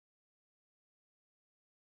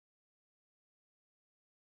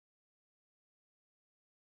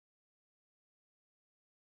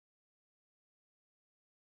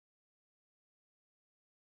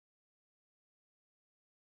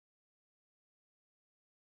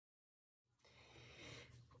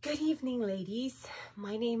Good evening, ladies.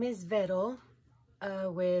 My name is Vero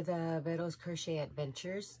with Vero's Crochet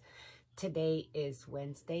Adventures. Today is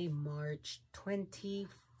Wednesday, March 24th.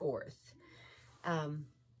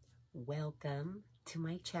 Welcome to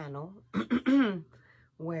my channel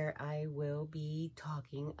where I will be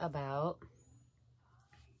talking about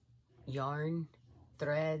yarn,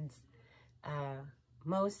 threads,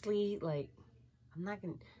 mostly like,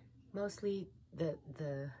 mostly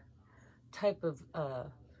the type of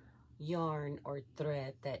yarn or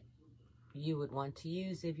thread that you would want to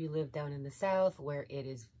use if you live down in the South, where it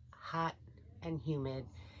is hot and humid,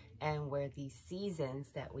 and where these seasons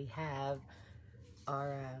that we have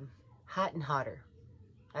are hot and hotter.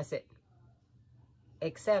 That's it.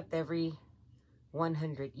 Except every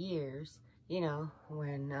 100 years, you know,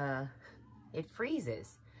 when it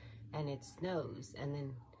freezes and it snows, and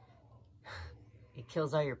then it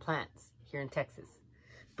kills all your plants here in Texas.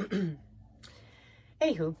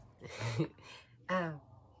 Anywho,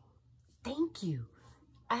 thank you.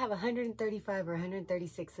 I have 135 or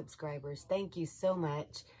 136 subscribers. Thank you so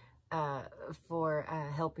much for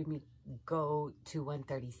helping me go to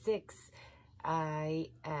 136. I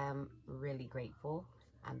am really grateful.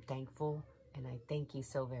 I'm thankful, and I thank you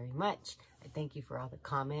so very much. I thank you for all the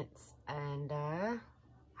comments, and I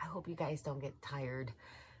hope you guys don't get tired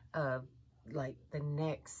of like the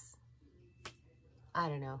next, I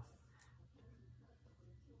don't know,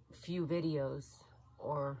 few videos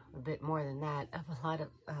or a bit more than that of a lot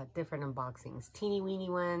of different unboxings. Teeny weeny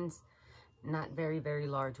ones, not very, very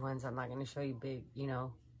large ones. I'm not going to show you big, you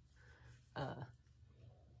know,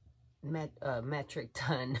 metric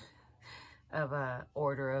ton of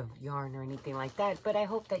order of yarn or anything like that. But I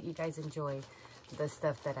hope that you guys enjoy the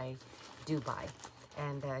stuff that I do buy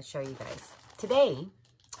and show you guys. Today,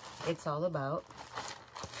 it's all about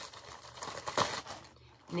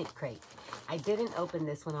Knit Crate. I didn't open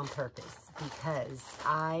this one on purpose because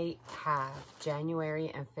I have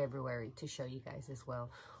January and February to show you guys as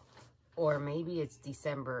well. Or maybe it's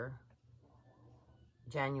December,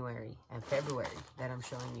 January, and February that I'm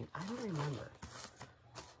showing you. I don't remember.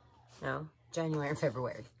 No, January and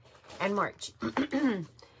February. And March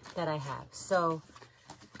that I have. So,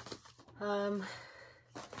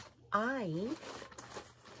 I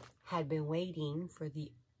had been waiting for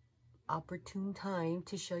the opportune time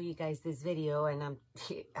to show you guys this video, and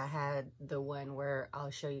I had the one where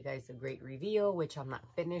I'll show you guys a great reveal, which I'm not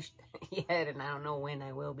finished yet, and I don't know when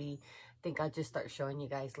I will be. I think I'll just start showing you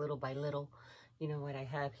guys little by little, you know, what I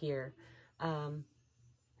have here.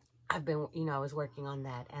 I've been, you know, I was working on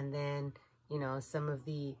that, and then, you know, some of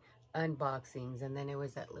the unboxings, and then it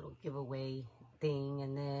was that little giveaway thing,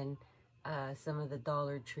 and then some of the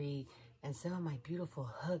Dollar Tree, and some of my beautiful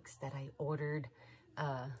hooks that I ordered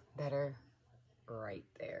that are right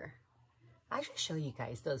there. I should show you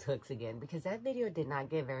guys those hooks again, because that video did not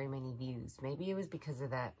get very many views. Maybe it was because of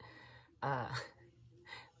that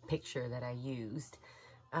picture that I used.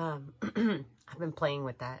 I've been playing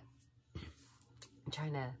with that. I'm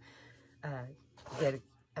trying to get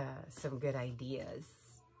some good ideas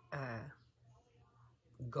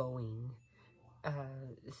going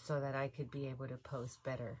so that I could be able to post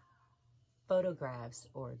better photographs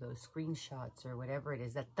or those screenshots or whatever it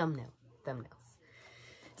is, that thumbnails.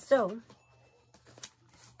 So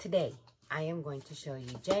today I am going to show you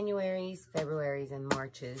January's, February's, and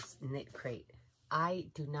March's Knit Crate. I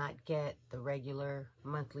do not get the regular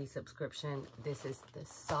monthly subscription. This is the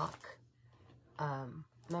sock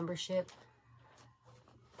membership.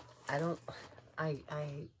 I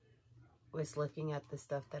was looking at the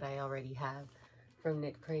stuff that I already have from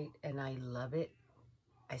Knit Crate, and I love it.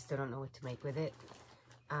 I still don't know what to make with it.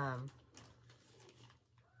 I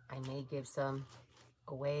may give some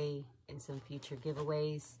away in some future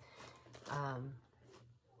giveaways. I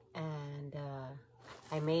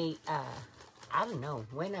may, I don't know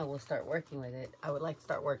when I will start working with it. I would like to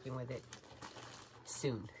start working with it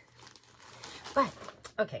soon. But,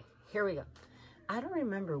 okay, here we go. I don't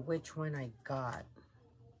remember which one I got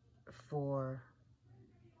for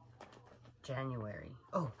January.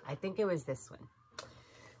 Oh, I think it was this one.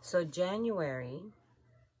 So January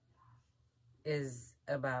is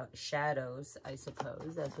about shadows, I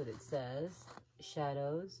suppose. That's what it says.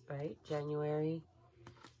 Shadows, right? January.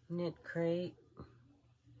 Knit Crate.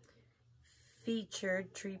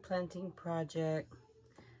 Featured tree planting project.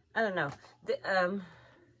 I don't know.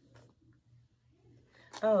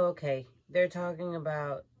 Oh, okay. They're talking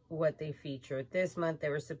about what they featured. This month they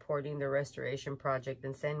were supporting the restoration project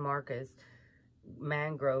in San Marcos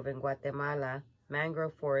Mangrove in Guatemala.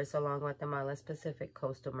 Mangrove forests along Guatemala's Pacific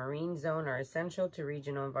coastal marine zone are essential to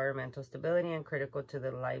regional environmental stability and critical to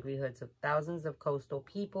the livelihoods of thousands of coastal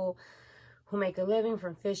people who make a living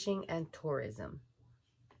from fishing and tourism.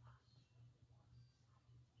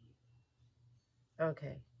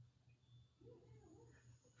 Okay.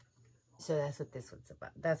 So that's what this one's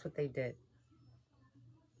about. That's what they did.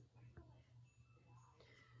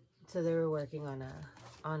 So they were working on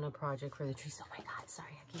a project for the trees. Oh my God,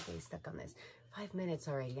 sorry, I keep getting stuck on this. 5 minutes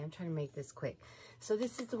already. I'm trying to make this quick. So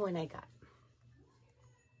this is the one I got.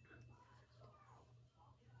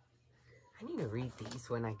 I need to read these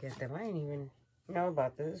when I get them. I didn't even know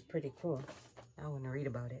about this. This is pretty cool. I want to read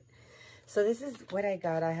about it. So this is what I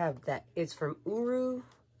got. I have that. It's from Uru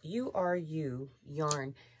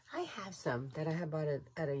yarn. I have some that I have bought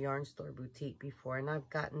at a yarn store boutique before, and I've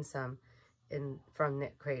gotten some from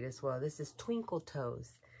Knit Crate as well. This is Twinkle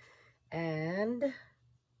Toes, and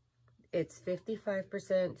it's 55%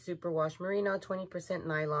 superwash merino, 20%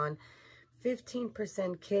 nylon,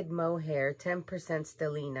 15% kid mohair, 10%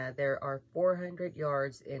 stellina. There are 400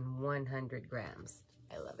 yards in 100 grams.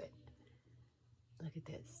 I love it. Look at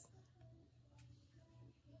this.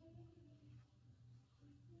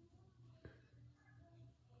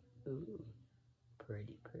 Ooh,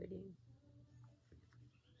 pretty, pretty.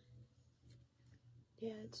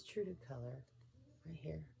 Yeah, it's true to color right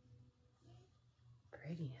here.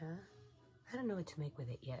 Pretty, huh? I don't know what to make with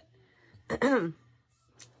it yet.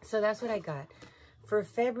 So that's what I got. For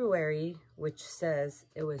February, which says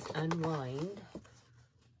it was Unwind.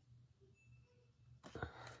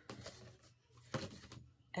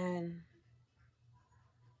 And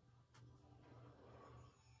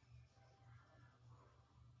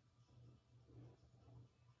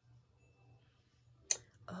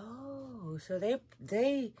oh, so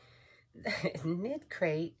they Knit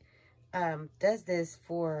Crate does this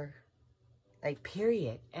for like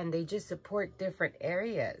period, and they just support different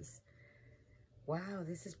areas. Wow,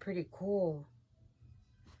 this is pretty cool.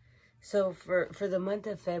 So for the month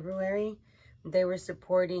of February, they were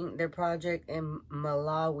supporting their project in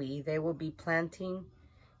Malawi. They will be planting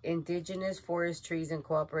indigenous forest trees in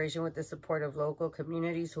cooperation with the support of local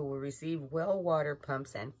communities who will receive well water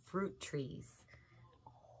pumps and fruit trees.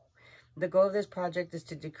 The goal of this project is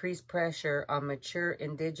to decrease pressure on mature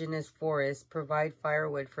indigenous forests, provide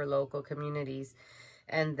firewood for local communities,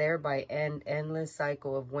 and thereby end endless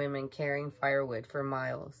cycle of women carrying firewood for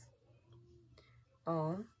miles.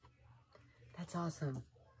 Oh, that's awesome.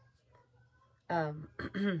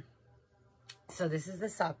 So this is the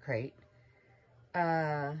sock crate.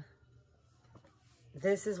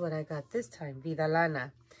 This is what I got this time, Vida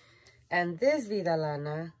Lana. And this Vida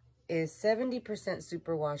Lana is 70%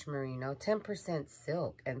 superwash merino, 10%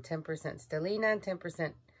 silk, and 10% stellina, and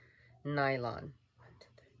 10% nylon.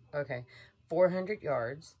 Okay, 400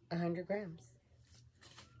 yards, 100 grams.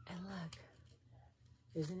 And look,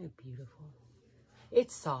 isn't it beautiful?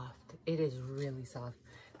 It's soft. It is really soft.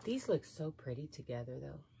 These look so pretty together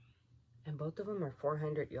though. And both of them are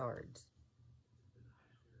 400 yards.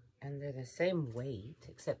 And they're the same weight,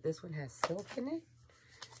 except this one has silk in it.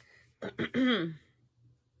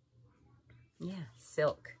 Yeah,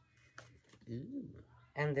 silk. Ooh.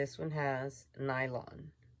 And this one has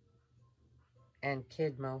nylon and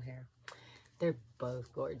kid mohair. They're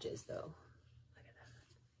both gorgeous though. Look at that.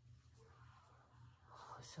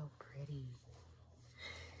 Oh, so pretty.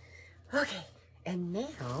 Okay, and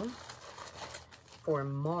now for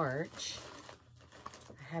March,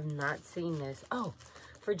 I have not seen this. Oh,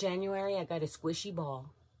 for January, I got a squishy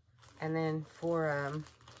ball. And then for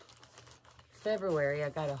February, I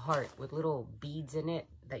got a heart with little beads in it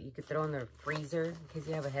that you could throw in the freezer in case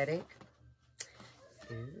you have a headache.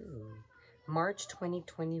 Ooh. March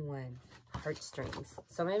 2021, heartstrings.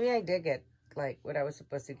 So maybe I did get like what I was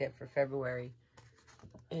supposed to get for February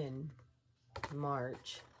in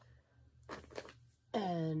March.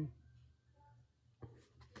 And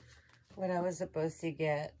what I was supposed to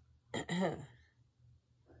get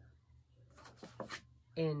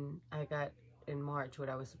I got in March what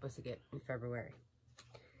I was supposed to get in February.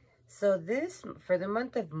 So this, for the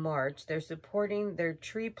month of March, they're supporting their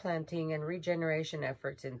tree planting and regeneration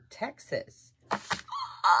efforts in Texas.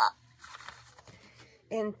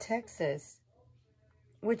 In Texas,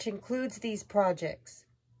 which includes these projects.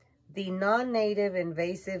 The non-native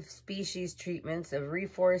invasive species treatments of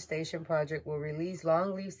reforestation project will release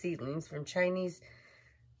longleaf seedlings from Chinese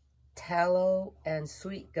tallow and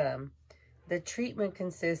sweet gum. The treatment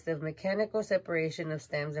consists of mechanical separation of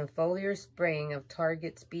stems and foliar spraying of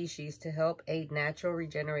target species to help aid natural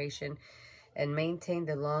regeneration and maintain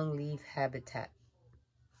the longleaf habitat.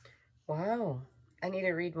 Wow. I need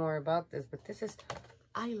to read more about this, but this is,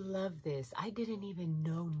 I love this. I didn't even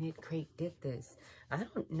know Knit Crate did this. I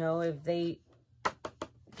don't know if they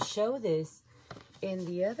show this in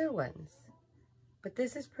the other ones, but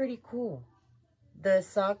this is pretty cool. The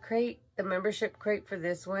sock crate, the membership crate for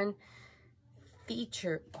this one,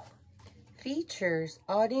 features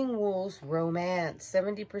Auding Wool's Romance,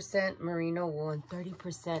 70% merino wool and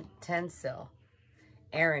 30% tencel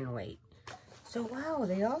Aran weight. So wow,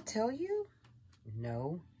 they all tell you?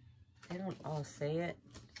 No, they don't all say it.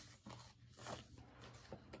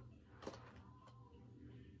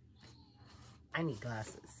 I need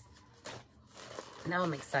glasses. Now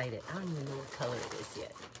I'm excited. I don't even know what color it is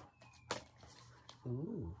yet.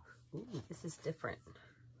 Ooh, this is different.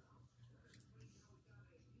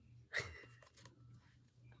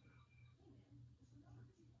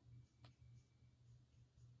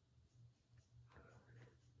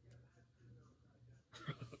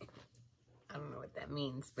 I don't know what that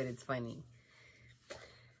means, but it's funny.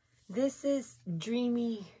 This is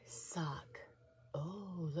Dreamy Sock.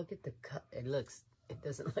 Oh, look at the cut. It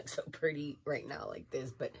doesn't look so pretty right now like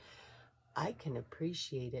this, but I can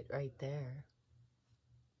appreciate it right there.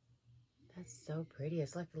 That's so pretty.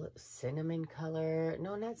 It's like a little cinnamon color.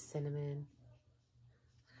 No, not cinnamon.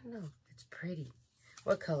 I don't know. It's pretty.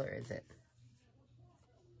 What color is it?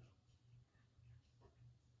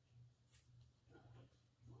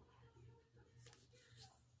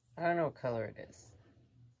 I don't know what color it is.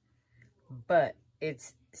 But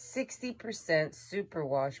it's 60%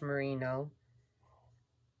 superwash merino.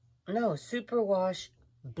 No, superwash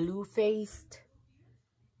blue-faced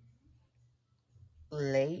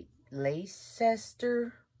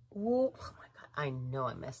Leicester wool. Oh my God, I know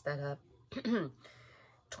I messed that up.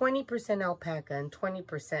 20% alpaca and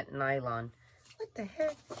 20% nylon. What the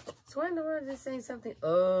heck? So I know I was saying something.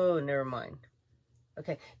 Oh, never mind.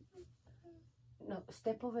 Okay. No,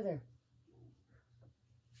 step over there.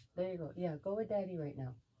 There you go. Yeah, go with Daddy right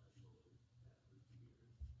now.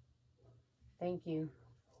 Thank you.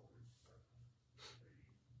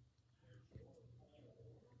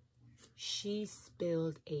 She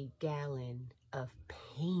spilled a gallon of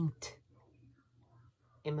paint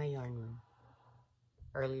in my yarn room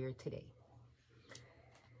earlier today.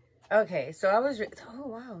 Okay, so I was, oh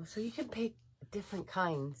wow, so you can pick different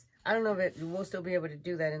kinds. I don't know if we'll still be able to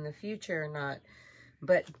do that in the future or not,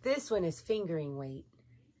 but this one is fingering weight.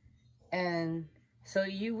 And so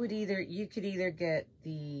you could either get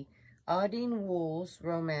the Auding Wool's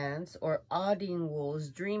Romance or Auding Wool's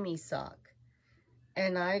Dreamy Sock.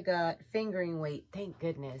 And I got fingering weight, thank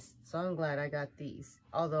goodness. So I'm glad I got these.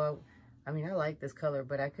 Although, I mean, I like this color,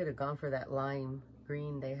 but I could have gone for that lime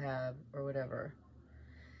green they have or whatever.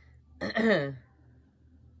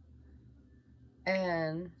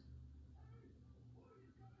 And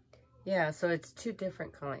yeah, so it's two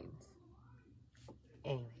different kinds.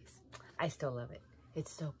 Anyways, I still love it.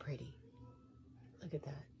 It's so pretty. Look at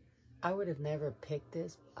that. I would have never picked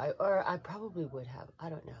this. Or I probably would have. I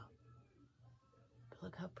don't know. But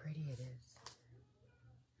look how pretty it is.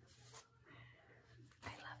 I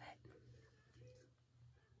love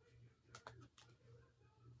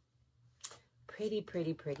it. Pretty,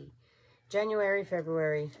 pretty, pretty. January,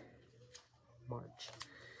 February, March.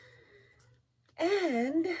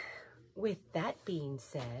 And with that being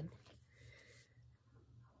said,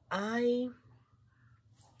 I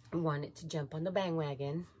wanted to jump on the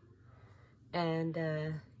bandwagon and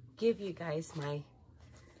give you guys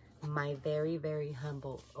my very, very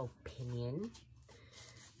humble opinion.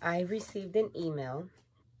 I received an email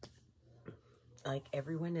like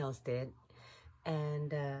everyone else did,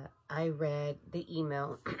 and I read the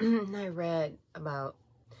email and I read about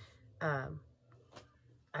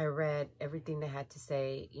I read everything they had to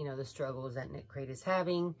say, you know, the struggles that Knit Crate is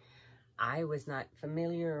having. I was not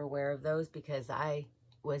familiar or aware of those because I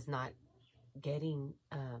was not getting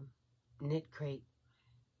Knit Crate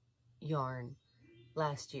yarn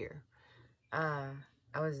last year. I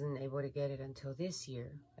wasn't able to get it until this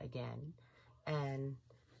year again. And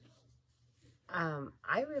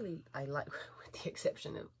I like, with the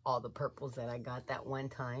exception of all the purples that I got that one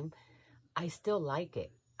time, I still like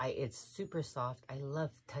it. It's super soft. I love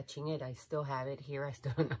touching it. I still have it here. I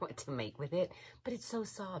still don't know what to make with it, but it's so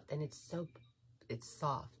soft, and it's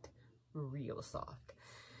soft, real soft.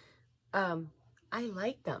 I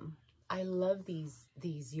like them. I love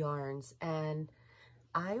these yarns, and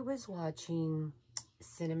I was watching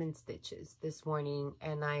Cinnamon Stitches this morning,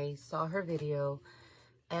 and I saw her video,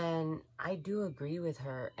 and I do agree with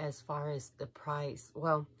her as far as the price.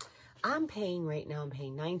 Well, I'm paying right now, I'm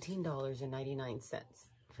paying $19.99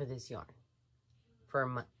 for this yarn for a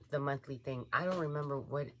month. the monthly thing. I don't remember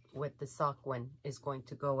what the sock one is going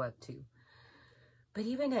to go up to. But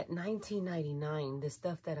even at $19.99, the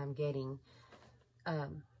stuff that I'm getting,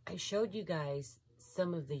 I showed you guys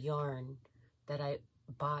some of the yarn that I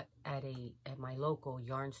bought at my local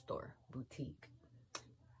yarn store boutique.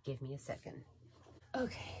 Give me a second.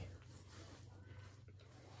 Okay.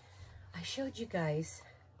 I showed you guys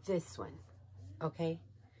this one, okay?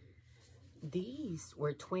 These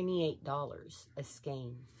were $28 a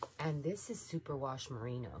skein, and this is superwash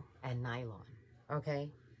merino and nylon,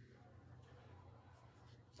 okay?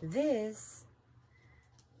 This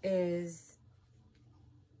is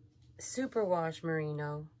superwash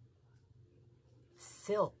merino,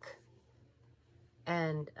 silk,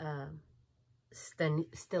 and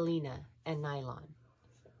stellina and nylon.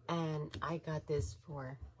 And I got this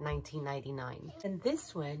for $19.99. And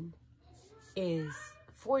this one is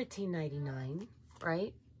 $14.99,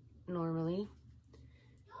 right? Normally,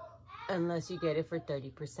 unless you get it for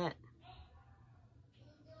 30%.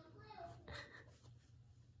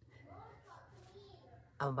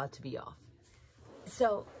 I'm about to be off.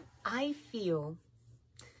 So I feel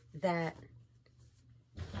that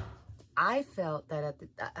I felt that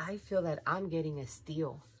I feel that I'm getting a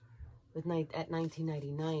steal with at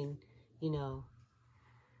 $19.99. You know,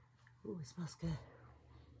 ooh, it smells good.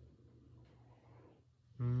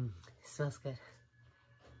 It smells good. It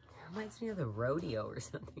reminds me of the rodeo or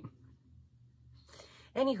something.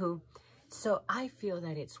 Anywho, so I feel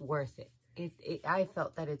that it's worth it. I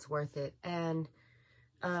felt that it's worth it, and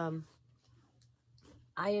I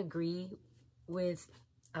agree with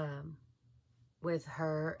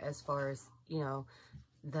her as far as, you know,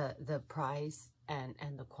 the price and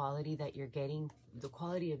the quality that you're getting. The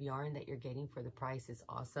quality of yarn that you're getting for the price is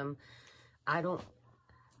awesome. I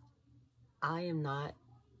am not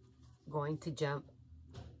going to jump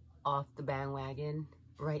off the bandwagon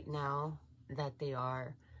right now that they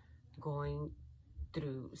are going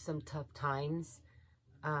through some tough times.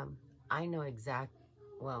 I know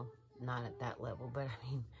well, not at that level, but I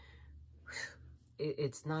mean,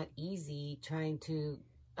 it's not easy trying to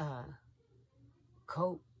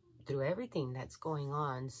cope through everything that's going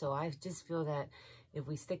on. So I just feel that if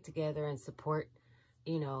we stick together and support,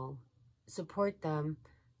 you know, support them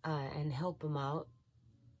and help them out,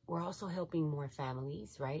 we're also helping more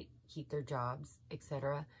families, right? Keep their jobs,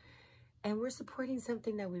 etc. And we're supporting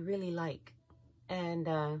something that we really like. And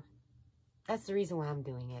that's the reason why I'm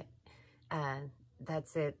doing it.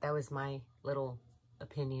 That's it. That was my little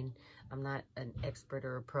opinion. I'm not an expert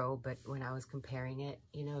or a pro, but when I was comparing it,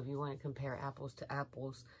 you know, if you want to compare apples to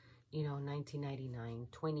apples, you know, $19.99,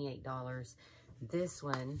 $28. This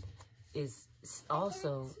one is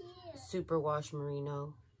also superwash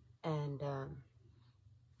merino and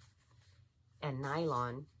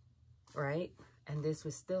nylon, right? And this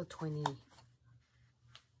was still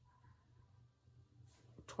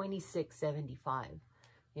 $26.75,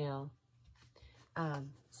 you know.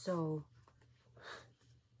 So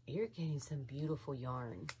you're getting some beautiful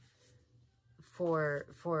yarn for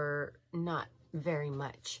not very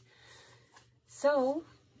much. So,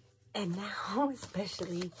 and now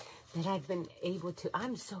especially that I've been able to,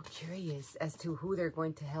 I'm so curious as to who they're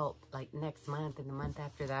going to help, like next month and the month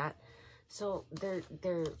after that. So they're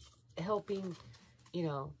helping, you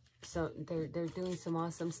know, so they're doing some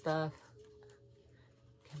awesome stuff.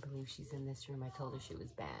 Can't believe she's in this room. I told her she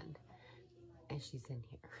was banned, and she's in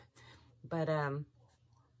here. But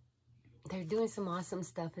they're doing some awesome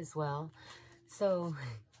stuff as well. So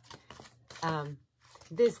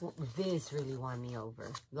this really won me over.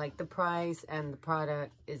 Like, the price and the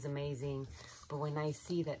product is amazing, but when I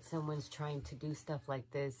see that someone's trying to do stuff like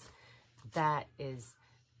this, that is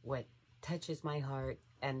what touches my heart,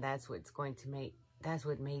 and that's what's going to make, that's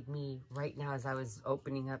what made me, right now as I was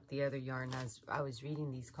opening up the other yarn, as I was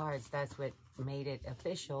reading these cards, that's what made it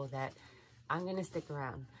official that I'm going to stick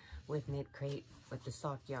around with Knit Crate, with the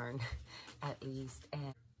sock yarn, at least.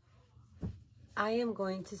 And I am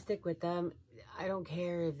going to stick with them. I don't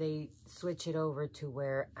care if they switch it over to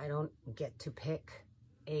where I don't get to pick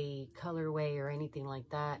a colorway or anything like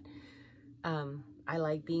that. I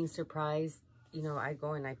like being surprised. You know, I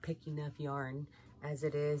go and I pick enough yarn as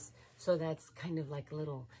it is. So that's kind of like a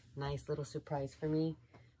little nice little surprise for me.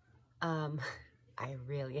 I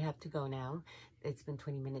really have to go now. It's been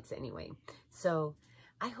 20 minutes anyway. So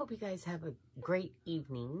I hope you guys have a great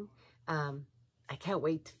evening. I can't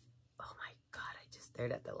wait to, oh my God, I just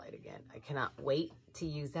stared at the light again. I cannot wait to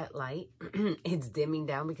use that light. It's dimming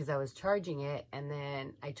down because I was charging it, and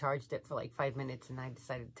then I charged it for like 5 minutes and I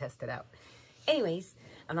decided to test it out. Anyways,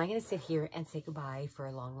 I'm not going to sit here and say goodbye for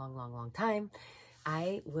a long time.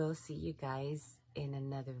 I will see you guys in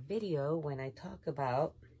another video when I talk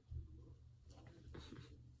about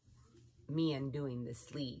me undoing the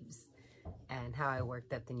sleeves and how I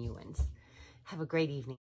worked up the new ones. Have a great evening.